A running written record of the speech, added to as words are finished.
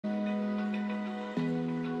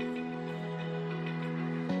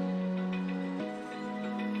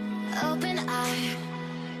open eye,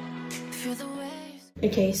 feel the waves.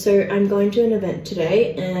 Okay, so I'm going to an event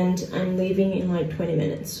today and I'm leaving in like 20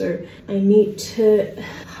 minutes, so I need to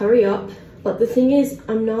hurry up. But the thing is,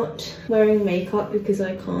 I'm not wearing makeup because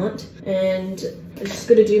I can't, and I just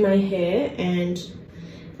gotta do my hair and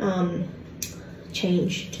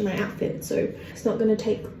change to my outfit, so it's not gonna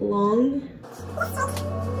take long.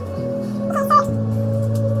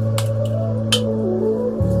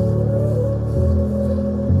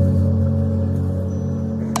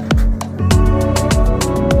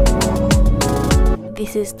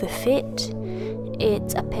 This is the fit.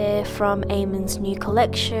 It's a pair from AIMN's new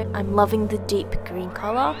collection. I'm loving the deep green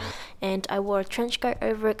color, and I wore a trench coat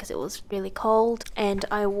over it because it was really cold, and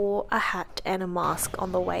I wore a hat and a mask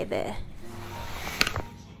on the way there.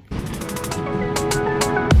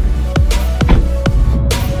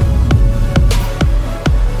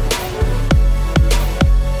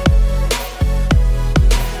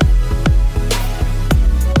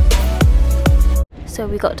 So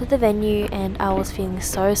we got to the venue and I was feeling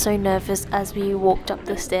so nervous as we walked up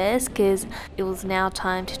the stairs because it was now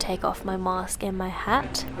time to take off my mask and my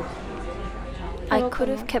hat. I could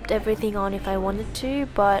have kept everything on if I wanted to,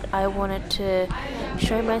 but I wanted to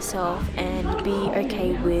show myself and be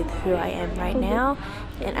okay with who I am right now,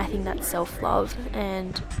 and I think that's self-love.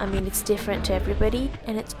 And I mean, it's different to everybody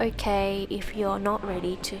and it's okay if you're not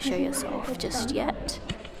ready to show yourself just yet.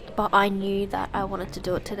 But I knew that I wanted to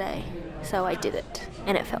do it today, so I did it,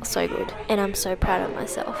 and it felt so good, and I'm so proud of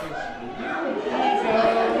myself.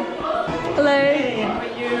 Hello. Hey, how are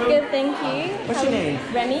you? Good, thank you. What's your name?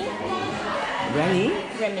 Remy. Remy?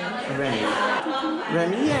 Remy. Remy.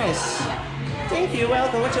 Remy, yes. Thank you,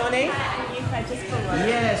 welcome. What's your name?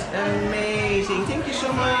 Yes, amazing. Thank you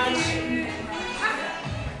so much.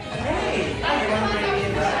 Hey, everyone bring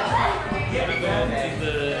in the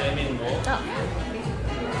Oh.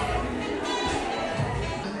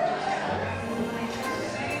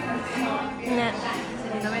 ね、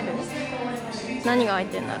何が入っ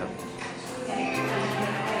てんだろう。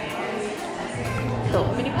どう？う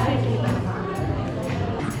ん。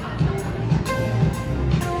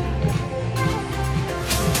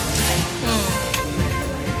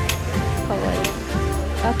かわいい。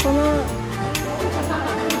あ、この。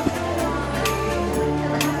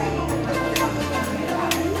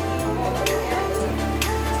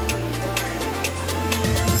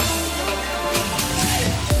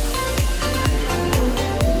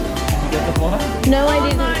No, I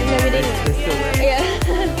didn't. No, we didn't. Yeah.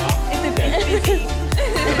 It's a bit busy.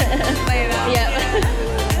 Yeah.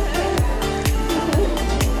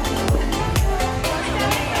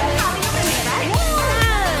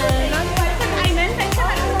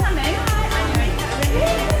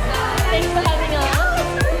 Thanks for having us.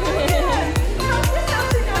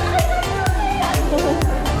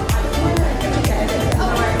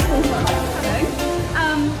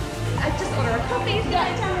 I just order a coffee.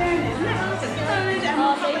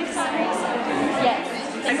 Yes.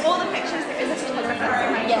 And all the pictures, there is a photographer,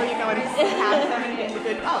 so make sure you go and have them and get the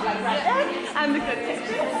good, oh, right there, and the good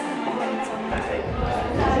pictures.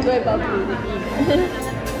 すごいバブルでいいね。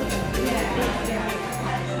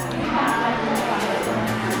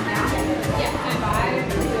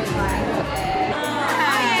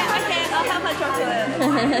Okay, I'll have my chocolate.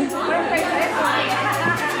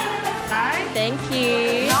 Thank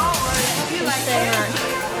you. No worries. Hope you like so it. much.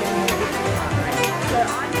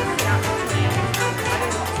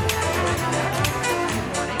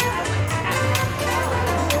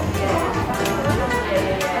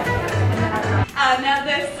 Now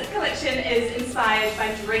this collection is inspired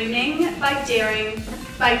by dreaming, by daring,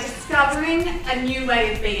 by discovering a new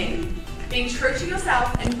way of being true to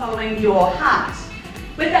yourself and following your heart.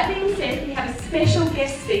 With that being said, we have a special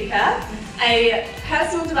guest speaker, a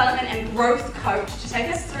personal development and growth coach, to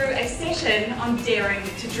take us through a session on daring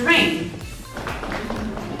to dream.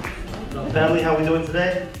 Family, how are we doing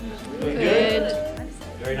today? Doing Good.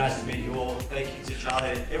 Very nice to meet you all. Thank you to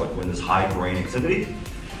Charlie. When there's high brain activity,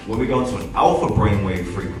 when we go into an alpha brainwave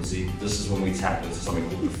frequency, this is when we tap into something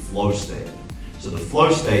called the flow state. So the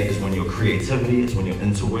flow state is when your creativity, it's when your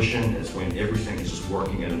intuition, it's when everything is just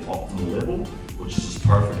working at an optimal level, which is just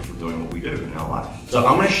perfect for doing what we do in our life. So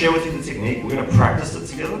I'm going to share with you the technique. We're going to practice it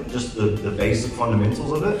together, just the basic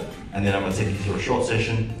fundamentals of it, and then I'm going to take you through a short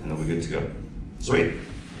session, and then we're good to go. Sweet?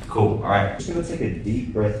 Cool. All right. Just going to take a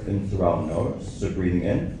deep breath in through our nose, so breathing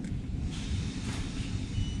in.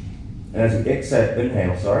 And as we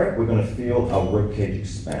inhale, we're going to feel our rib cage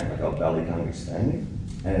expand, like our belly kind of expanding.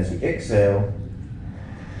 And as we exhale,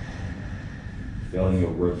 feeling your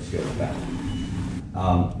ribs go back.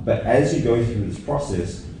 But as you go through this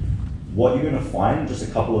process, what you're going to find, just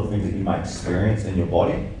a couple of things that you might experience in your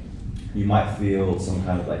body. You might feel some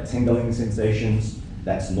kind of like tingling sensations.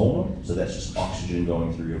 That's normal, so that's just oxygen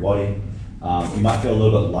going through your body. You might feel a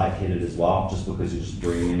little bit lightheaded as well, just because you're just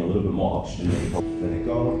breathing in a little bit more oxygen than you probably. Let it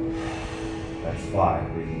go. That's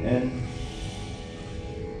 5, breathing in.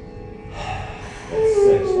 That's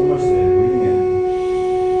 6, almost there, breathing in.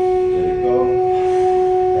 Let it go.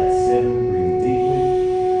 That's 7, breathing deeply.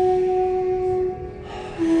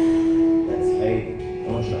 That's 8.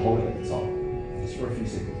 I want you to hold it at the top, just for a few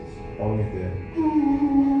seconds. Holding it there.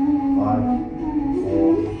 5,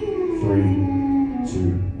 4, 3,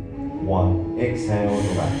 2, 1. Exhale and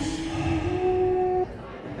relax.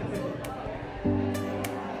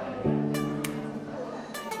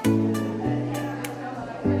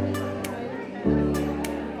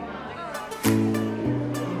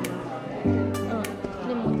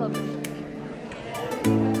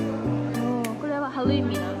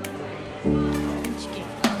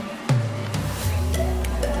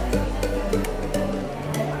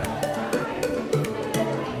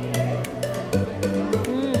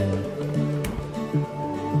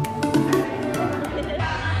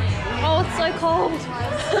 cold.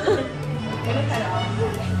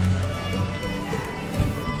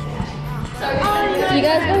 You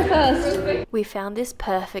guys go first. We found this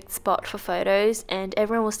perfect spot for photos and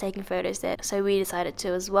everyone was taking photos there, so we decided to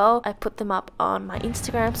as well. I put them up on my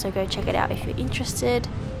Instagram, so go check it out if you're interested.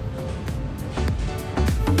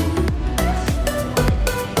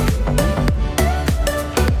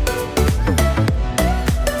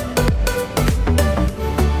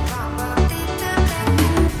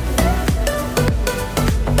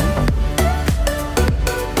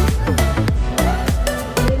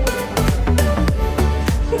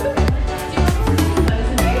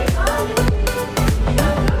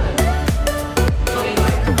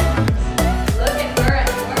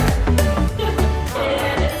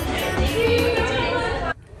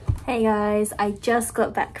 Hey guys, I just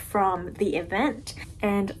got back from the event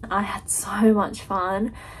and I had so much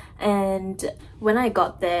fun, and when I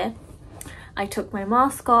got there I took my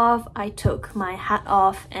mask off, I took my hat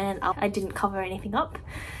off, and I didn't cover anything up,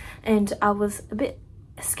 and I was a bit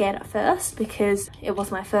scared at first because it was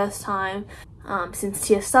my first time since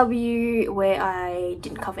TSW where I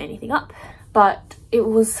didn't cover anything up, but it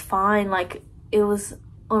was fine. Like, it was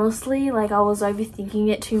honestly like I was overthinking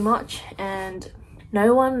it too much, and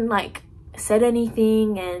no one like said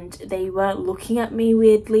anything and they weren't looking at me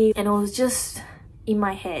weirdly, and it was just in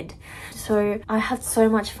my head. So I had so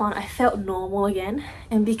much fun. I felt normal again,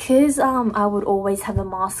 and because I would always have a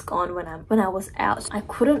mask on when I was out, I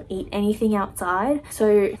couldn't eat anything outside.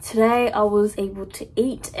 So today I was able to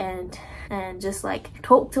eat and just like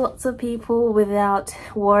talk to lots of people without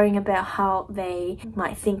worrying about how they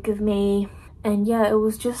might think of me. And yeah, it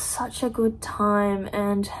was just such a good time,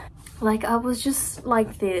 and like I was just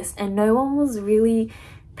like this and no one was really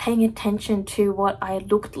paying attention to what I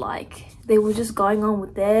looked like. They were just going on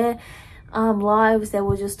with their lives. They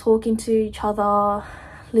were just talking to each other,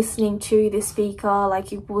 listening to the speaker.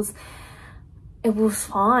 Like it was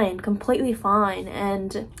fine, completely fine.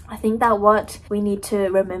 And I think that what we need to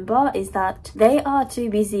remember is that they are too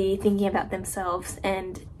busy thinking about themselves,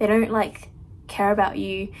 and they don't like care about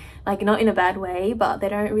you, like not in a bad way, but they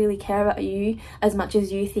don't really care about you as much as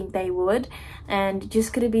you think they would. And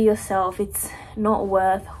just gotta be yourself. It's not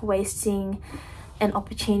worth wasting an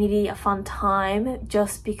opportunity, a fun time,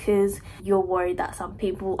 just because you're worried that some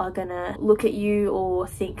people are gonna look at you or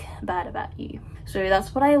think bad about you. So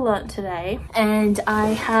that's what I learned today, and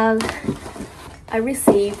I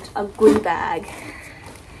received a goodie bag.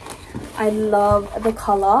 I love the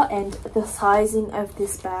color and the sizing of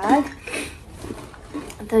this bag.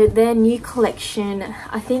 Their new collection,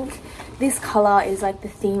 I think this color is like the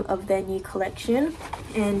theme of their new collection.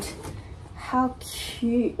 And how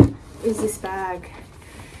cute is this bag?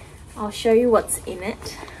 I'll show you what's in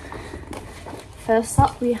it. First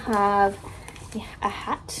up we have a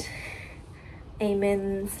hat,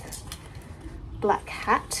 AIMN's black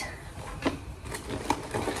hat.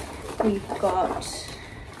 We've got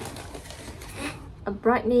a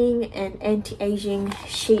brightening and anti-aging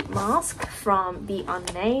sheet mask from the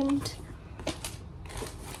Unnamed.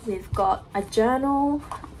 We've got a journal,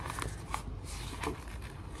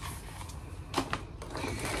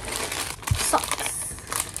 socks,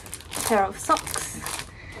 a pair of socks.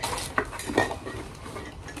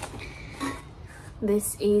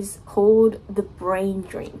 This is called the Brain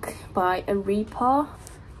Drink by Arepa.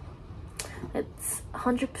 It's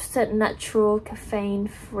 100% natural, caffeine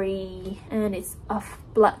free, and it's a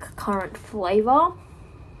black currant flavor.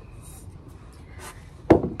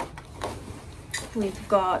 We've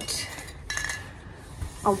got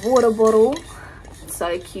a water bottle.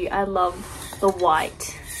 So cute. I love the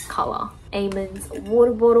white color. AIMN's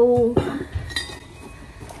water bottle.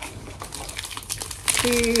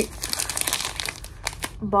 2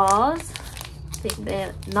 bars. I think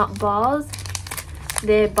they're nut bars.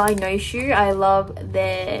 They're by No Shoe. I love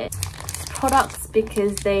their products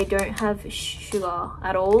because they don't have sugar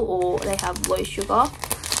at all, or they have low sugar.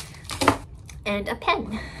 And a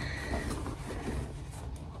pen.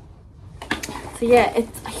 So yeah,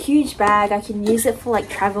 it's a huge bag. I can use it for like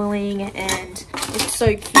traveling, and it's so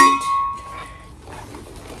cute.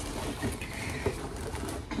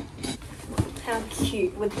 How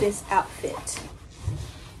cute with this outfit.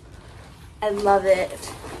 I love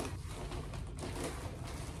it.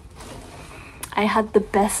 I had the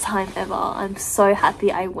best time ever. I'm so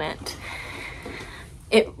happy I went.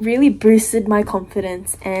 It really boosted my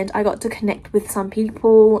confidence, and I got to connect with some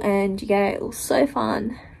people, and yeah, it was so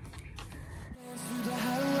fun.